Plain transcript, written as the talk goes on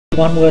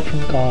One word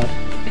from God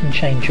can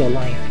change your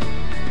life.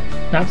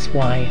 That's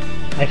why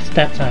I've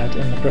stepped out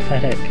in the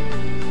prophetic.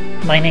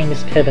 My name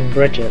is Kevin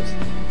Bridges,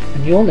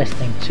 and you're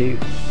listening to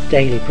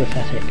Daily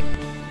Prophetic.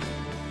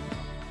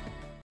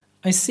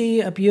 I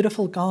see a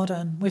beautiful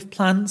garden with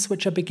plants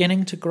which are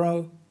beginning to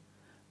grow.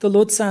 The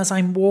Lord says,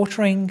 I'm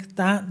watering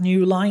that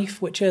new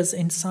life which is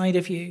inside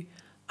of you.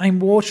 I'm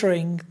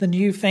watering the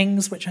new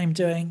things which I'm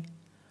doing,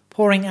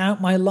 pouring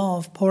out my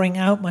love, pouring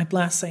out my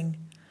blessing.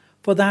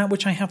 For that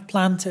which I have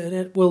planted,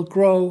 it will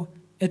grow,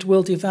 it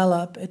will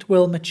develop, it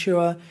will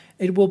mature,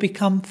 it will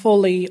become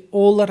fully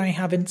all that I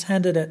have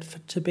intended it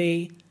to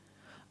be.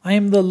 I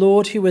am the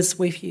Lord who is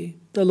with you,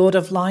 the Lord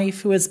of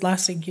life who is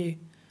blessing you.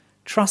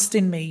 Trust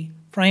in me,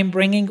 for I am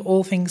bringing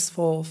all things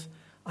forth.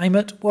 I am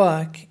at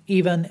work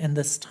even in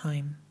this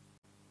time.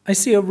 I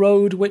see a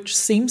road which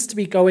seems to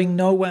be going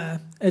nowhere.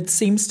 It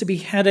seems to be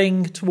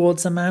heading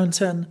towards a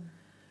mountain.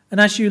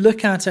 And as you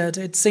look at it,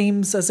 it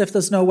seems as if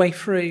there's no way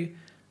through,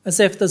 as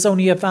if there's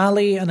only a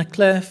valley and a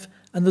cliff,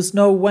 and there's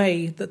no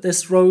way that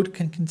this road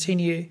can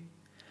continue.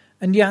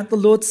 And yet the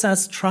Lord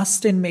says,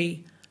 trust in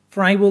me,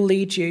 for I will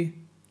lead you.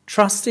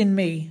 Trust in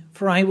me,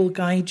 for I will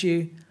guide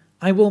you.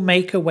 I will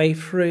make a way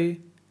through.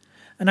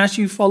 And as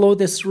you follow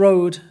this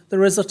road,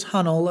 there is a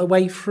tunnel, a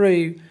way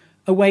through,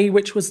 a way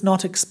which was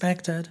not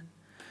expected.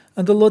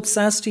 And the Lord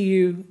says to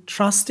you,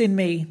 trust in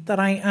me, that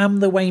I am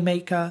the way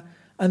maker,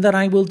 and that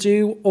I will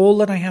do all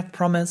that I have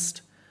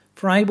promised.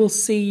 For I will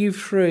see you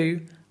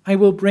through. I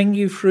will bring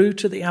you through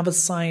to the other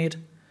side.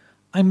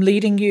 I'm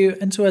leading you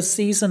into a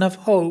season of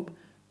hope,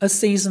 a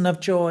season of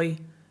joy,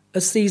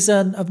 a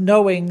season of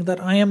knowing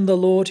that I am the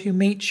Lord who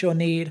meets your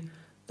need,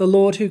 the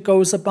Lord who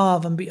goes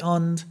above and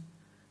beyond.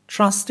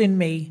 Trust in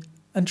me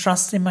and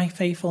trust in my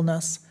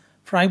faithfulness,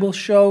 for I will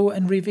show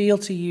and reveal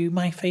to you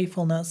my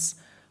faithfulness.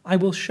 I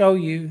will show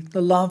you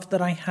the love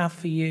that I have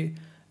for you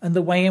and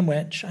the way in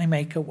which I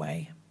make a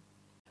way.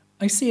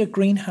 I see a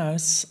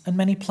greenhouse and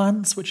many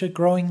plants which are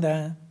growing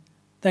there.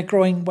 They're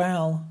growing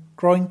well,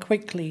 growing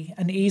quickly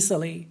and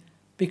easily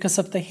because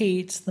of the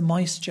heat, the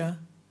moisture.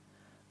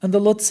 And the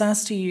Lord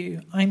says to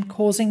you, I'm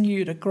causing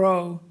you to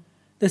grow.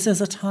 This is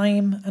a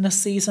time and a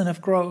season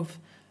of growth,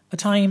 a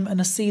time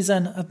and a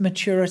season of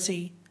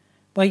maturity,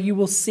 where you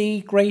will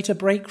see greater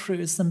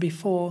breakthroughs than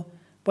before,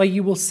 where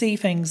you will see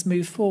things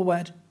move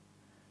forward.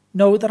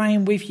 Know that I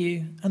am with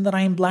you and that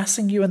I am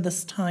blessing you in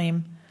this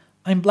time.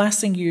 I'm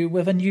blessing you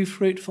with a new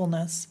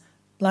fruitfulness,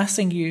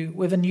 blessing you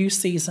with a new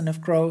season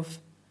of growth.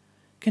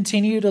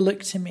 Continue to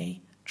look to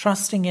me,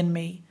 trusting in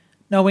me,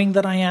 knowing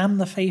that I am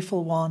the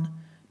faithful one,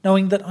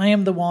 knowing that I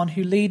am the one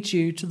who leads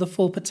you to the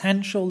full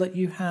potential that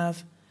you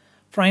have.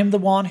 For I am the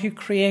one who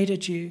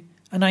created you,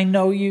 and I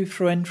know you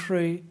through and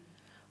through.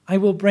 I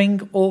will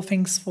bring all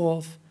things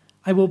forth.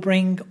 I will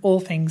bring all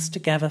things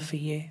together for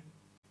you.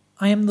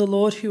 I am the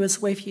Lord who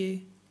is with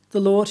you, the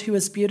Lord who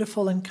is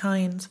beautiful and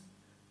kind,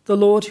 the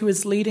Lord who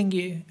is leading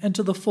you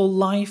into the full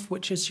life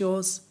which is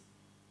yours.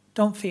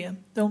 Don't fear,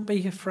 don't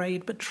be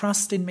afraid, but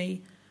trust in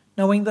me,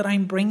 knowing that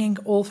I'm bringing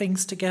all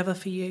things together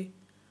for you.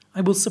 I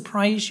will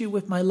surprise you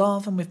with my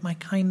love and with my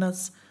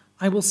kindness.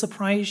 I will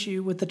surprise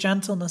you with the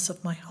gentleness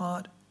of my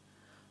heart.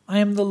 I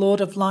am the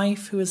Lord of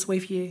life who is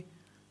with you,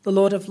 the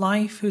Lord of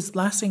life who is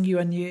blessing you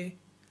anew.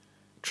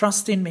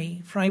 Trust in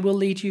me, for I will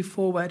lead you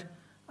forward.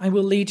 I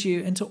will lead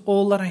you into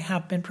all that I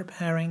have been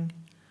preparing.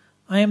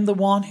 I am the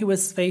one who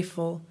is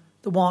faithful,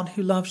 the one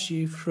who loves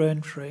you through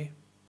and through.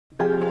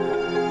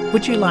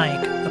 Would you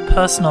like a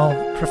personal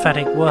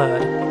prophetic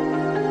word?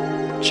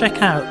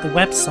 Check out the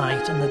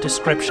website in the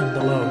description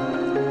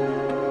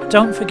below.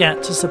 Don't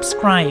forget to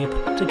subscribe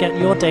to get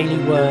your daily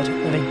word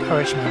of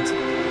encouragement.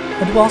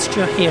 And whilst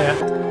you're here,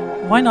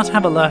 why not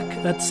have a look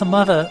at some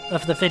other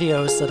of the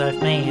videos that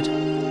I've made?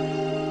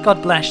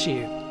 God bless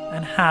you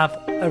and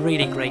have a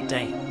really great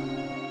day.